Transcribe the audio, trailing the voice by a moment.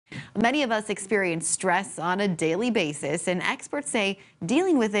Many of us experience stress on a daily basis, and experts say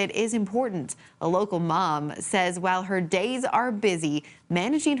dealing with it is important. A local mom says while her days are busy,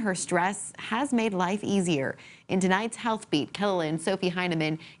 managing her stress has made life easier. In tonight's Health Beat, Sophie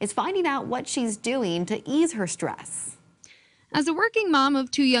Heineman is finding out what she's doing to ease her stress. As a working mom of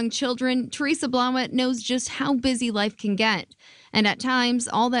 2 young children, Teresa Blauett knows just how busy life can get. And at times,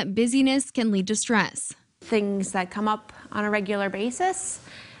 all that busyness can lead to stress. Things that come up on a regular basis,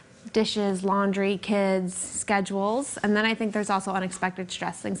 dishes, laundry, kids, schedules, and then I think there's also unexpected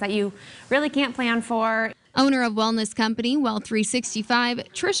stress, things that you really can't plan for. Owner of wellness company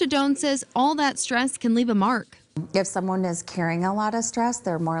Well365, Trisha Doan says all that stress can leave a mark. If someone is carrying a lot of stress,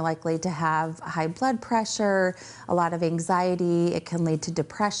 they're more likely to have high blood pressure, a lot of anxiety. It can lead to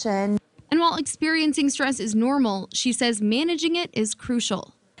depression. And while experiencing stress is normal, she says managing it is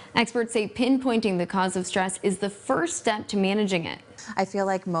crucial. Experts say pinpointing the cause of stress is the first step to managing it. I feel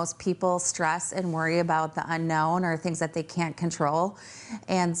like most people stress and worry about the unknown or things that they can't control.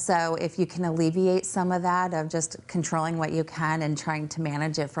 And so if you can alleviate some of that, of just controlling what you can and trying to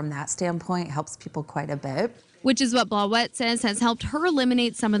manage it from that standpoint, helps people quite a bit. Which is what Blauett says has helped her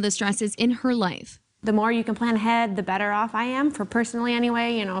eliminate some of the stresses in her life. The more you can plan ahead, the better off I am, for personally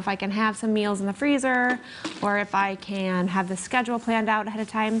anyway. You know, if I can have some meals in the freezer, or if I can have the schedule planned out ahead of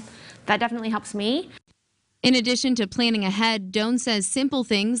time, that definitely helps me. In addition to planning ahead, Doan says simple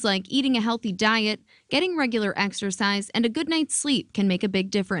things like eating a healthy diet, getting regular exercise, and a good night's sleep can make a big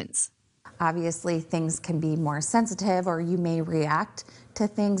difference. Obviously, things can be more sensitive, or you may react to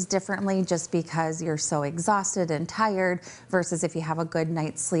things differently just because you're so exhausted and tired, versus if you have a good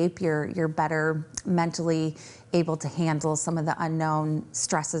night's sleep, you're better mentally able to handle some of the unknown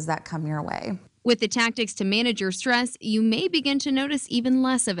stresses that come your way. With the tactics to manage your stress, you may begin to notice even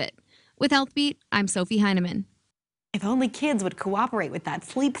less of it. With HealthBeat, I'm Sophie Heineman. If only kids would cooperate with that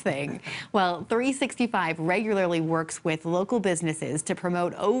sleep thing. Well, 365 regularly works with local businesses to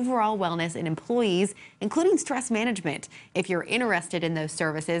promote overall wellness in employees, including stress management. If you're interested in those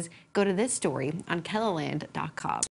services, go to this story on KELOLAND.com.